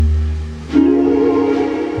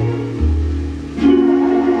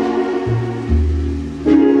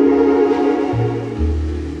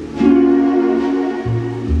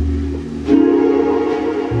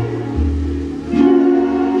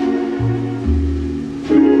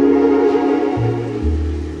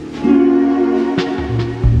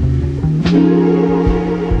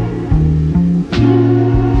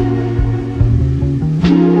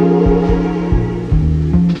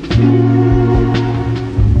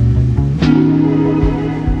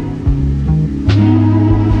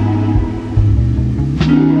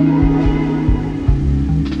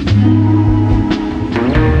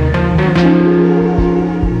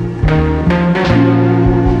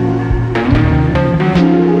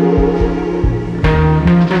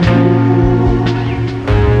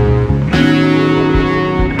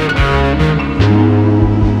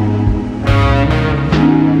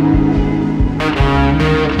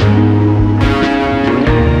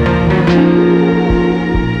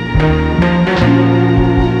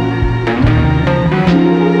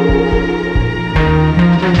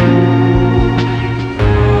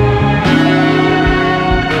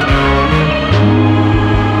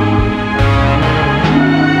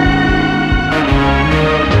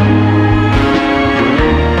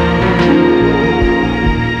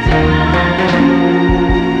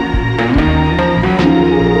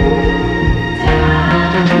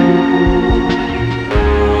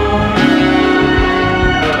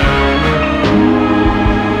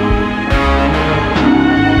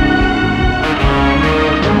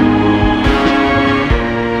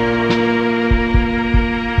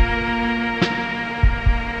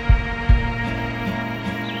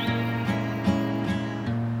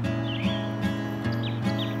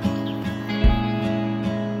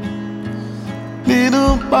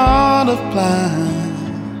Little butterfly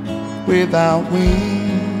without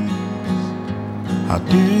wings, how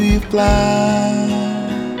do you fly?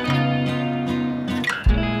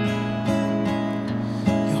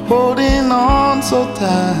 You're holding on so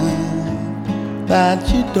tight that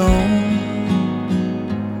you don't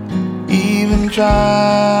even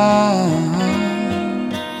try.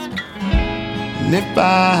 And if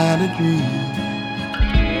I had a dream,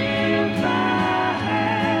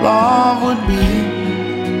 love would be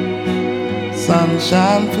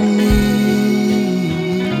sunshine for me.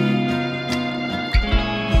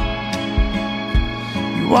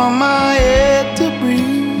 You are my air to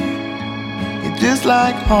breathe. You're just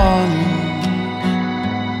like honey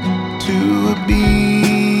to a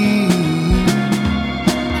bee.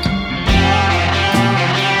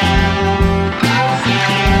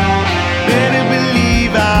 Better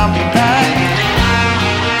believe I'll be back.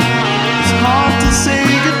 It's hard to say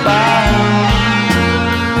goodbye.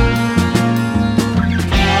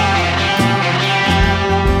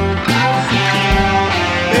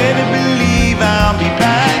 Better believe I'll be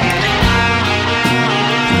back.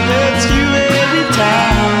 It hurts you every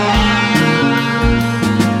time.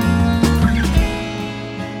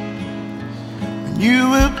 When you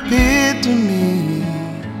appeared to me,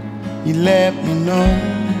 you let me know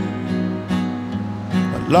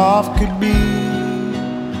what love could be.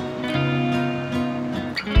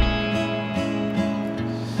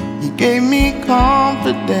 You gave me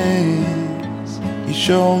confidence, you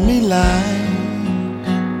showed me light,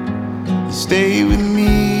 you stay with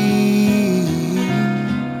me.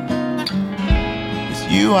 It's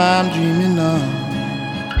you I'm dreaming of,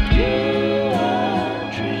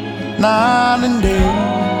 night and day,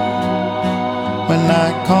 when I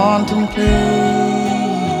contemplate.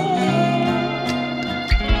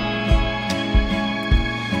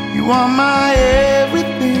 You are my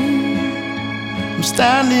everything, I'm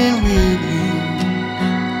standing with you.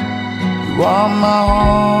 You are my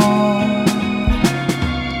heart.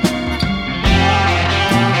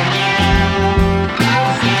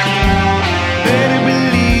 Better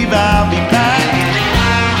believe I'll be back.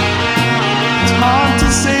 It's hard to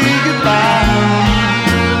say goodbye.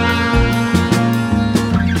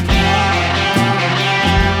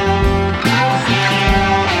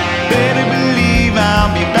 Better believe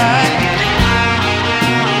I'll be back.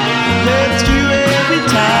 Let you every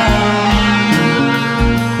time.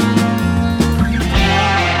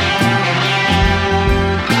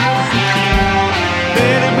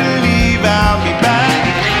 Better believe I'll be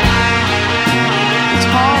back. It's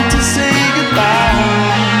hard to say goodbye.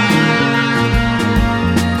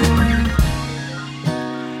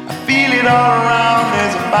 I feel it all around,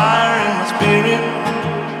 there's a fire in my spirit.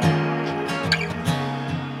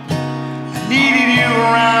 I needed you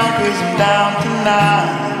around 'cause I'm down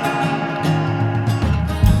tonight.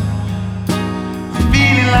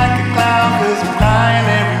 Like a cloud 'cause I'm crying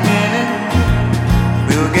every minute.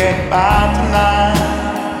 We'll get by tonight.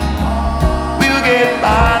 We'll get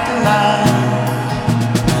by tonight.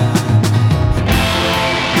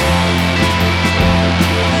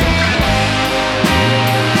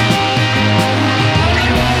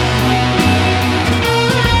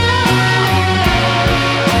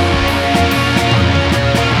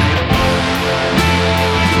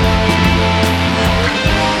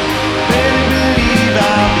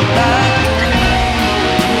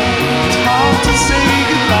 To say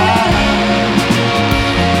goodbye.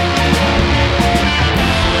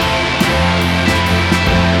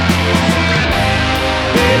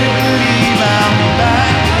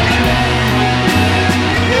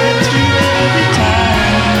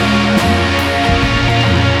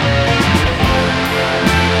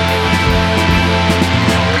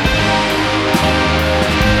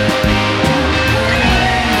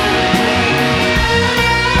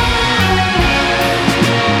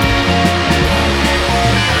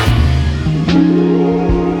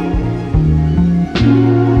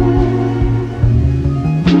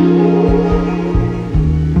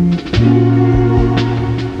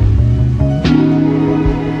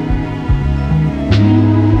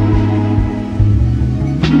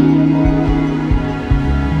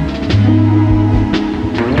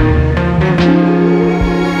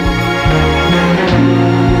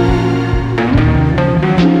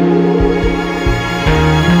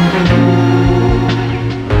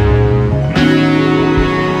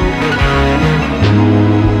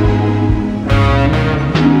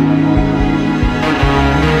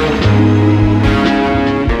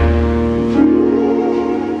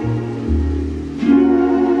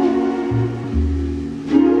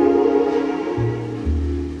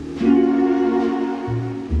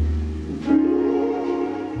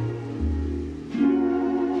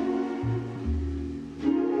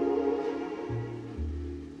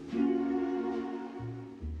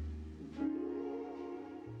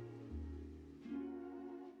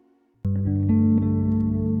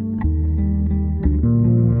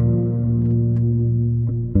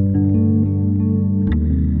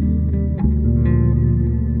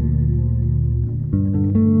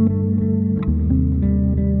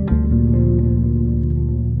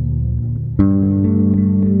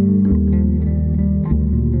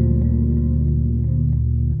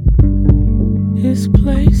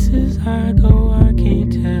 I go I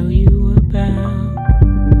can't tell you about.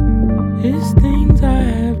 It's things I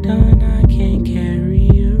have done I can't carry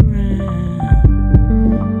around.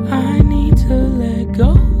 I need to let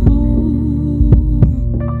go.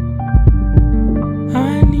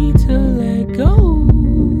 I need to let go.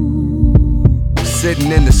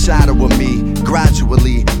 Sitting in the shadow of me,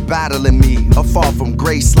 gradually battling me, afar from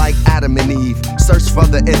grace like Adam and Eve. Search for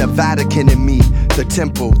the inner Vatican in me, the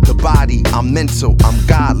temple, the body. I'm mental, I'm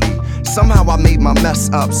godly. Somehow I made my mess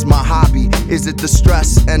ups my hobby. Is it the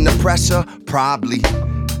stress and the pressure? Probably.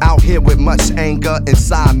 Out here with much anger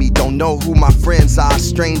inside me. Don't know who my friends are,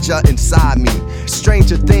 stranger inside me.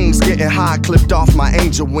 Stranger things, getting high, clipped off my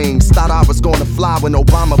angel wings. Thought I was gonna fly when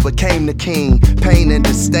Obama became the king. Pain and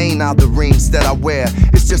disdain are the rings that I wear.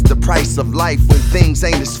 It's just the price of life when things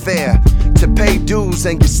ain't as fair. To pay dues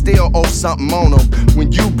and you still owe something on them.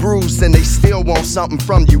 When you bruise and they still want something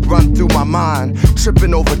from you, run through my mind.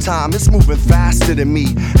 Tripping over time, it's moving faster than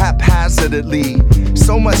me, haphazardly.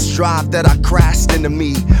 So much drive that I crashed into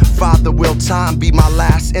me. Father, will time be my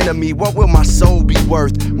last enemy? What will my soul be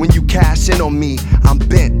worth when you cash in on me? I'm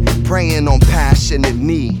bent, praying on passionate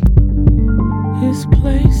knee. There's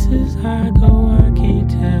places I go I can't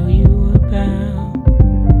tell you about.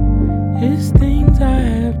 It's things I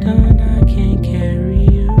have done I can't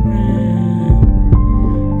carry around.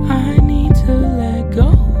 I need to let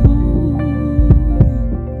go.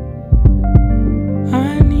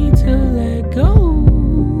 I need to let go.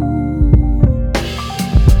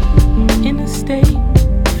 In a state,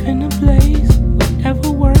 in a blaze,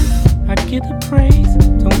 whatever works, I get the praise.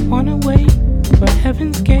 Don't wanna wait for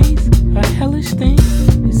heaven's gates, a hellish thing,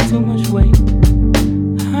 it's too much weight.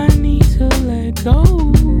 I need to let go.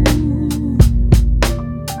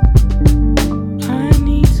 I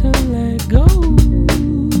need to let go.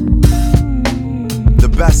 The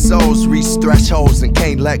best souls reach thresholds and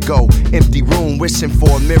can't let go. Empty room wishing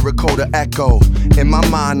for a miracle to echo. In my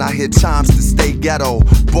mind I hear chimes to stay ghetto.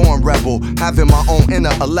 Born rebel, having my own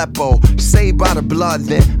inner Aleppo. Saved by the blood,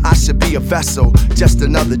 then I should be a vessel. Just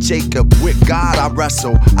another Jacob, with God I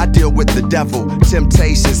wrestle. I deal with the devil,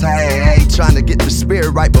 temptations, hey, trying to get the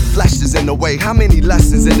spirit right, but flesh is in the way. How many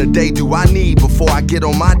lessons in a day do I need before I get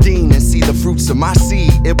on my dean and see the fruits of my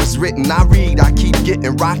seed? It was written, I read, I keep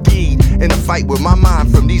getting rocky. In a fight with my mind,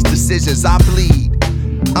 from these decisions I bleed.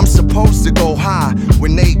 I'm supposed to go high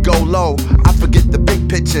when they go low. I forget the big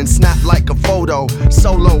picture and snap like a photo.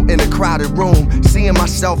 Solo in a crowded room, seeing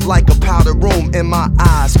myself like a powder room. In my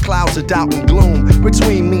eyes, clouds of doubt and gloom.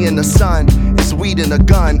 Between me and the sun, it's weed and a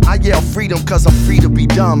gun. I yell freedom cause I'm free to be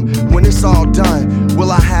dumb. When it's all done,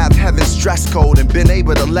 will I have heaven's dress code and been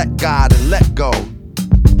able to let God and let go?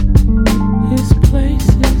 There's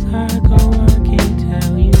places I go I can't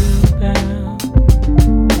tell you about.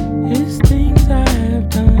 It's things I have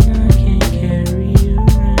done I can't carry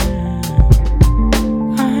around.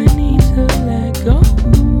 I need to let go.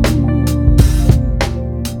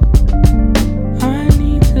 I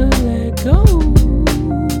need to let go.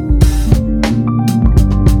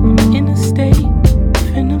 I'm in a state,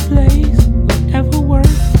 in a place, whatever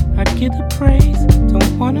works, I get the praise.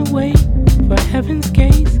 Don't wanna wait for heaven's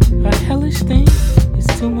gates, a hellish thing, it's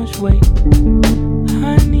too much weight.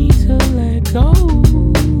 I need to let go.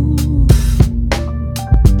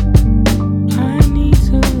 I need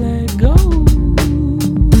to let go.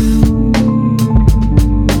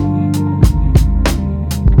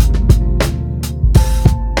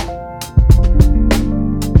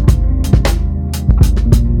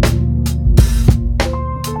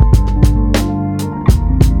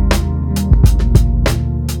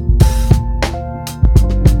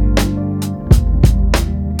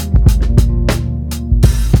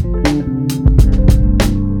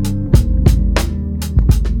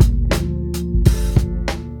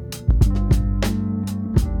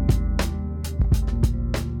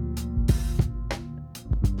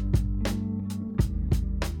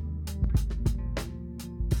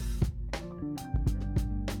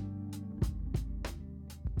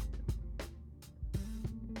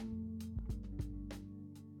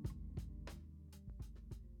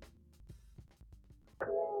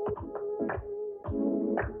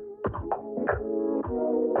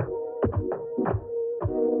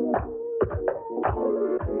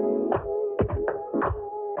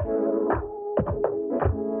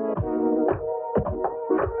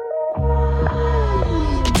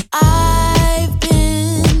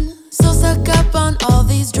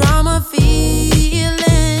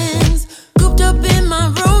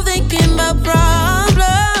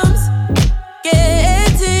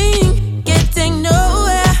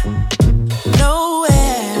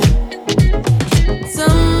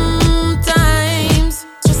 Sometimes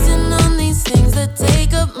just enough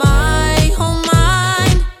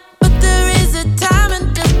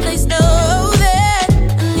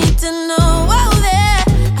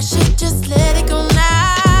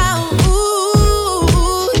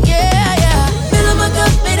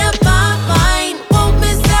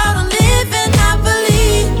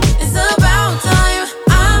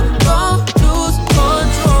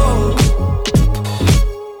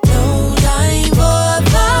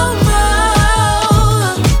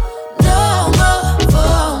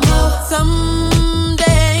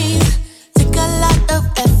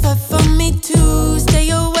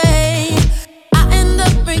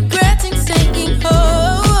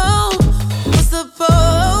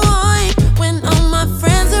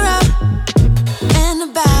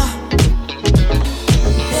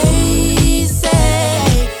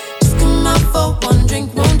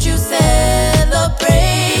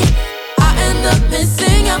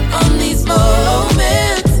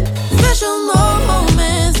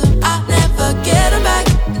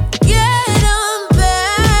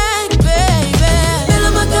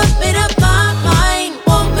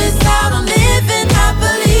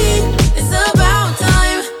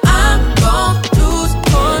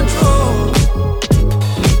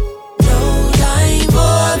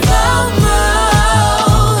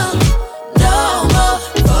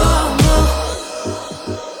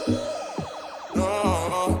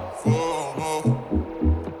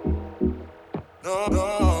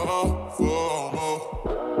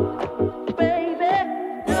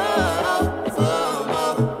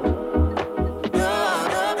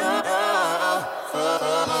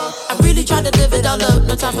Tried to live it all up,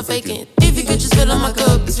 no time for faking. If you could just fill up my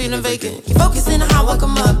cup, it's feeling vacant. Keep focusing on how I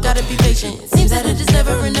come up, gotta be patient. Seems that it is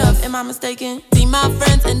never enough, am I mistaken? See my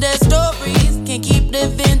friends and their stories, can't keep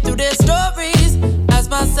living through their stories. Ask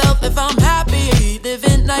myself if I'm happy,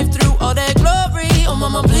 living life through all that glory. Oh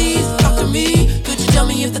mama, please talk to me. Could you tell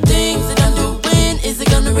me if the things that I'm doing, is it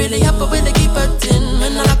gonna really help or will it keep hurting?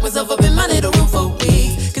 When I lock myself up in my little room for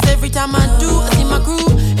weeks. Cause every time I do, I see my crew,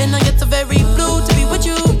 and I get so very blue to be with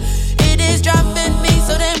you. It's driving me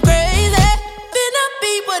so damn crazy. Finna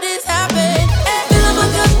be what is happening. Filling my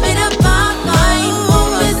cup, made up my mind.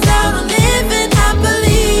 Won't miss out on living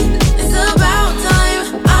happily. It's about time.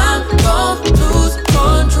 I'm gon' lose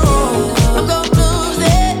control. I'm gon' lose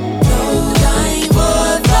it. No time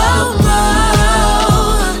for FOMO.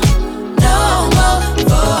 No more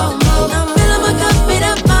FOMO. Filling my cup, made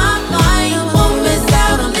up my mind. Won't miss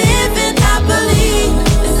out on living happily.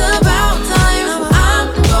 It's about time. I'm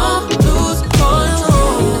gon' lose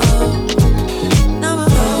control. No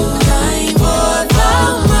time for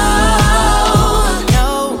FOMO. No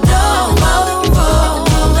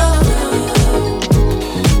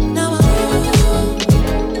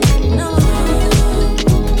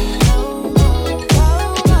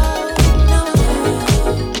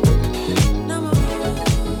more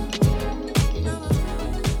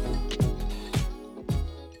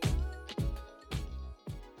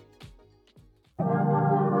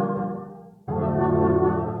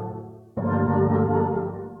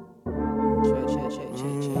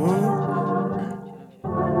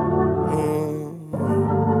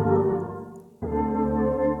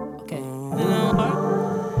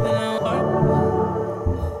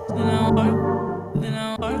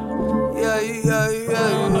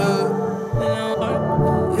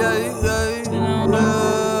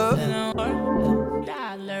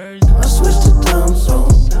I switched to time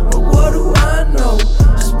zone, but what do I know?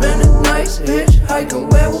 Spending nights hitchhiking,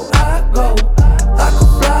 where will I go? I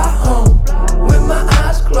could fly home with my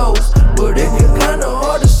eyes closed, but it get kinda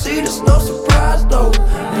hard to see, there's no surprise though.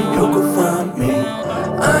 And you can find me, I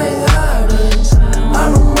ain't hiding. I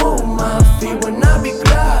don't move my feet when I be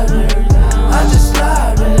gliding. I just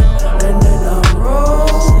slide it, and then I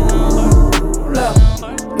roll up.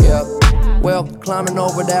 Yeah, well, climbing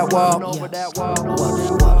over that wall.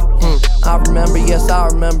 I remember, yes I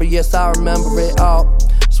remember, yes I remember it all.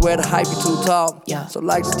 Swear the hype be too tall, so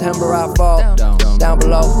like September I fall down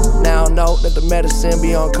below. Now I know that the medicine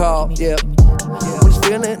be on call, yeah. When you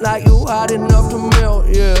feeling like you hot enough to melt,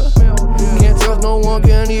 yeah. Can't trust no one,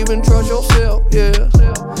 can't even trust yourself, yeah.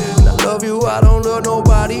 And I love you, I don't love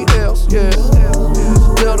nobody else, yeah.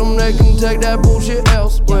 Tell them they can take that bullshit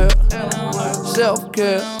elsewhere.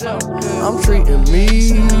 Self-care, I'm treating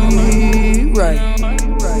me right,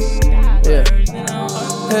 yeah.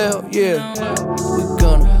 Hell yeah, we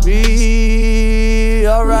gonna be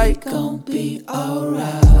alright. Gonna be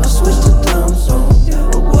alright. I switched to time zone,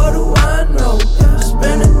 but what do I know?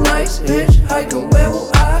 Spending nights hitchhiking, where will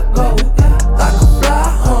I go? I could fly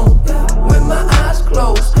home with my eyes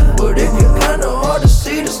closed, but it get kinda hard to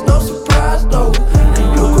see, there's no surprise though. And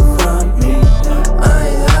you can find me, I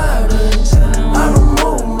ain't hiding. I don't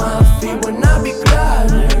move my feet when I be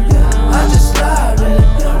gliding. I just slide it,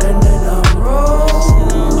 and then I roll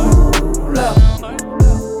up.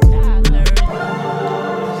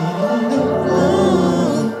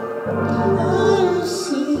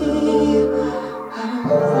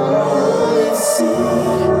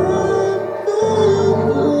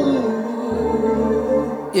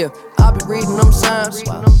 Yeah, I be reading them signs. I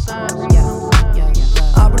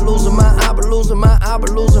be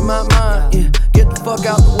losing my mind. Yeah, get the fuck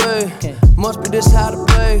out the way. Must be this how to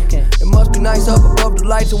play. It must be nice up above the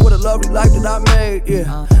lights and what a lovely life that I made.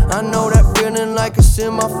 Yeah, I know that feeling like it's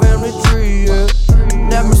in my family tree. Yeah,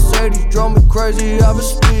 that Mercedes drove me crazy. I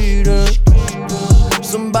was speeding.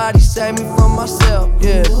 Somebody save me from myself.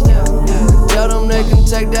 Yeah, tell them they can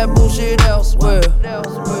take that bullshit elsewhere.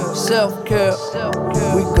 Self-care,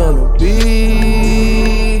 we gonna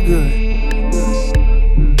be good.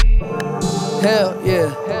 Hell yeah,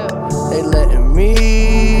 they letting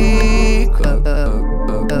me go.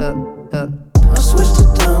 I switched to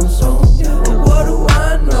time zone, but what do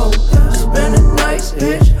I know? Spending nights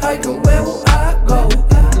hitchhiking, where will I go?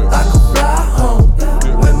 I could fly home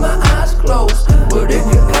with my eyes closed, but it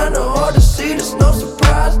get kinda hard to see, there's no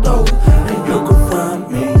surprise though. And you can find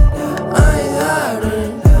me, I ain't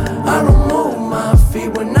hiding. I don't move my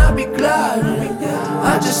feet when I be gliding.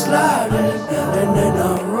 I just slide it, and then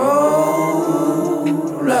I roll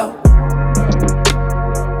out.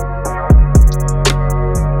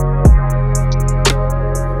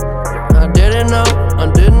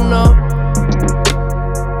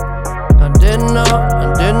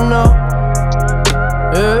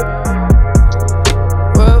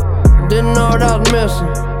 was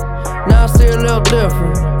missing. Now I see a little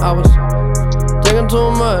different. I was taking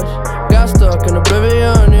too much, got stuck in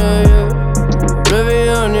oblivion, yeah, yeah.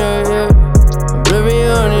 Oblivion, yeah, yeah.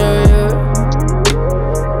 Oblivion, yeah, yeah.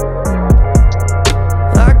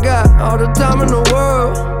 I got all the time in the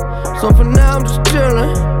world, so for now I'm just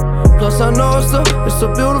chillin'. Plus I know it's a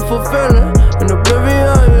beautiful feeling. In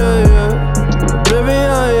oblivion, yeah, yeah.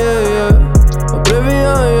 Oblivion, yeah, yeah.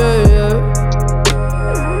 Oblivion, yeah, yeah.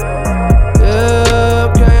 Yeah,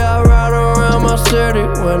 okay, I ride around my city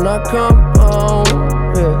when I come home,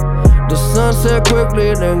 yeah. The sunset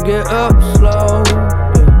quickly, then get up slow,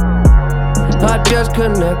 yeah. I just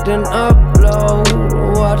connect and upload.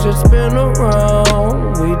 Watch it spin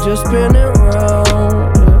around, we just spin it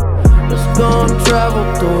round, yeah. Let's go and travel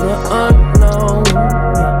through the unknown,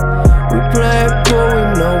 yeah. We play it cool, we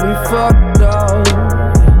know we fucked up, yeah.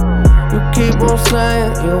 You keep on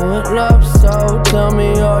saying you in love, so tell me,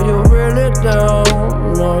 are you really down?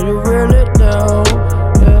 Are you really down?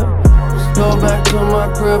 Yeah. Let's go back to my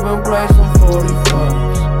crib and play some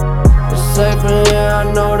 45s. It's safe in here, I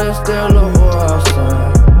know there's still a war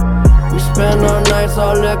outside. We spend our nights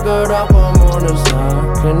all liquored up on morning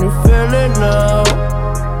side. Can you feel it now?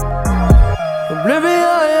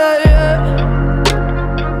 Oblivion, yeah, yeah.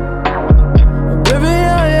 Oblivion,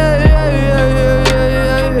 yeah, yeah, yeah, yeah,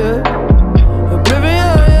 yeah, yeah.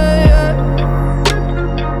 Oblivion, yeah, yeah.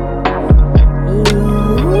 Ooh.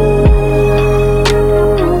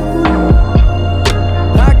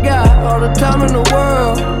 I got all the time in the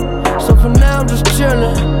world, so for now I'm just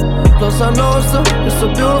chillin'. Plus I know it's a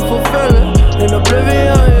beautiful feeling. In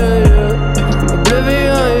oblivion, yeah, yeah.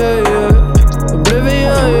 Oblivion, yeah, yeah.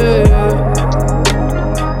 Oblivion, yeah, yeah.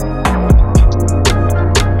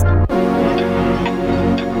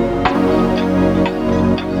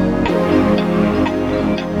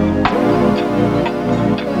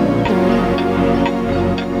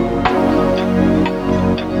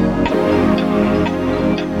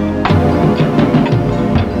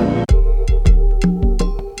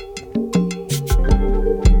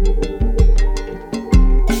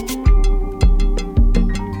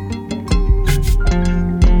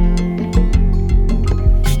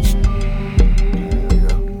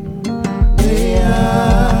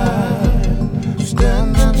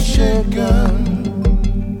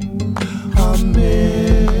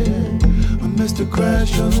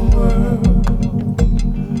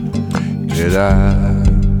 Did I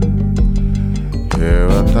hear a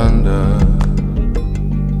thunder?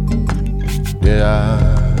 Did I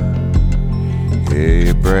hear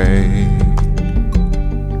you break?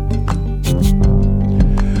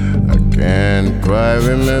 I can't quite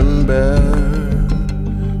remember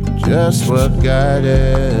just what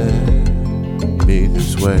guided me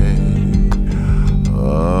this way.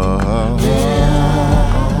 Oh,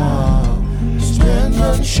 yeah, stand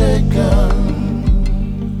unshaken.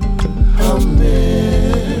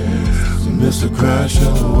 Amidst the crash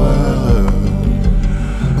of the world,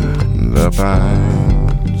 the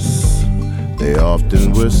pines, they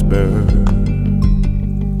often whisper.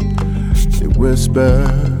 They whisper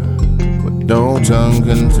what no tongue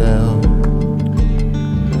can tell.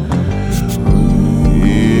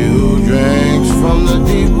 He who drinks from the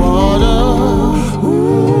deep water,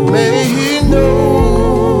 may he know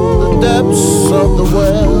the depths of the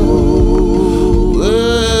well.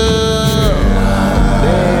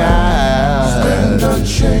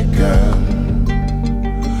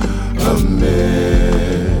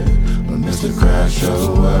 Amidst the crash of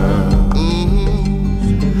the world,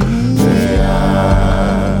 may I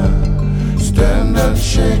stand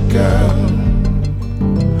unshaken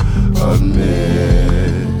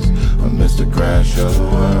amidst the crash of the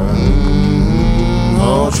world.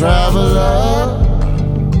 Oh, traveler,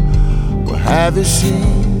 what have you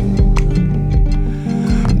seen?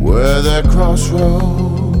 Where there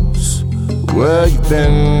crossroads, where you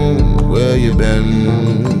been, where you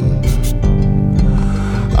been?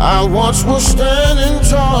 I once was standing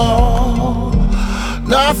tall,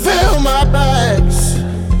 now I feel my back's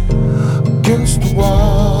against the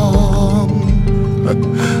wall.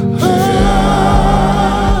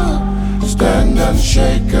 Stand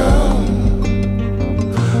unshaken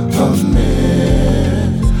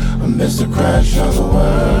amidst the crash of the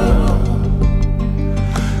world.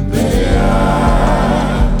 May I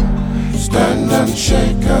stand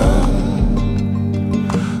unshaken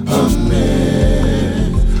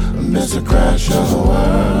amidst the crash of the world.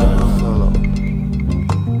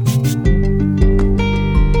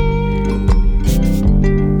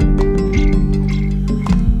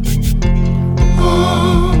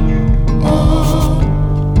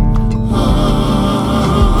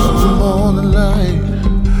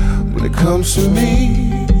 comes to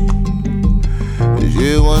me as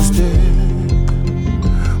you once did,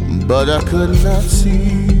 but I could not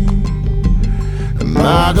see. And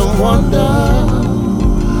I don't wonder,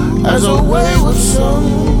 as a wayward son,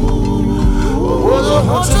 will the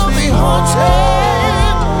hunter be haunted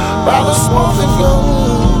by the smoking gun?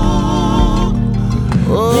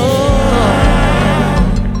 Oh,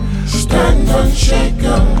 stand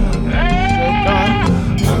unshaken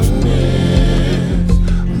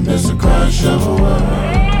amidst the crash of a world.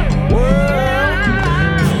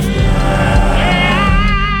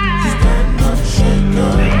 Stand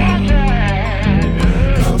unshaken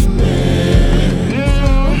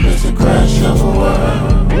amidst the crash of a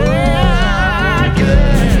world.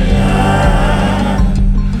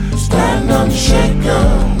 Stand unshaken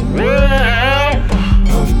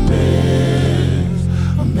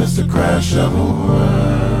amidst the crash of a world.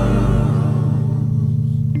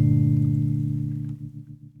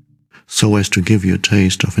 So as to give you a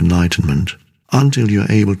taste of enlightenment, until you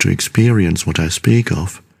are able to experience what I speak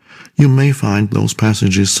of, you may find those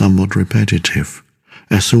passages somewhat repetitive.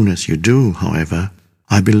 As soon as you do, however,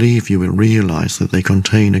 I believe you will realize that they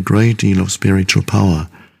contain a great deal of spiritual power,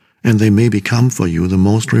 and they may become for you the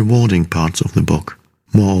most rewarding parts of the book.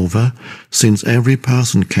 Moreover, since every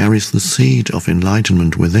person carries the seed of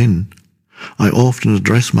enlightenment within, I often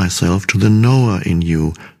address myself to the knower in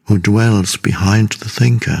you who dwells behind the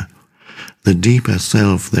thinker, the deeper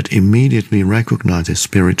self that immediately recognizes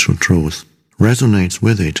spiritual truth, resonates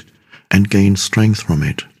with it, and gains strength from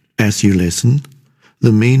it. As you listen,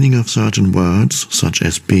 the meaning of certain words, such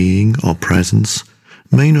as being or presence,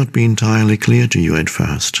 may not be entirely clear to you at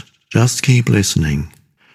first. Just keep listening.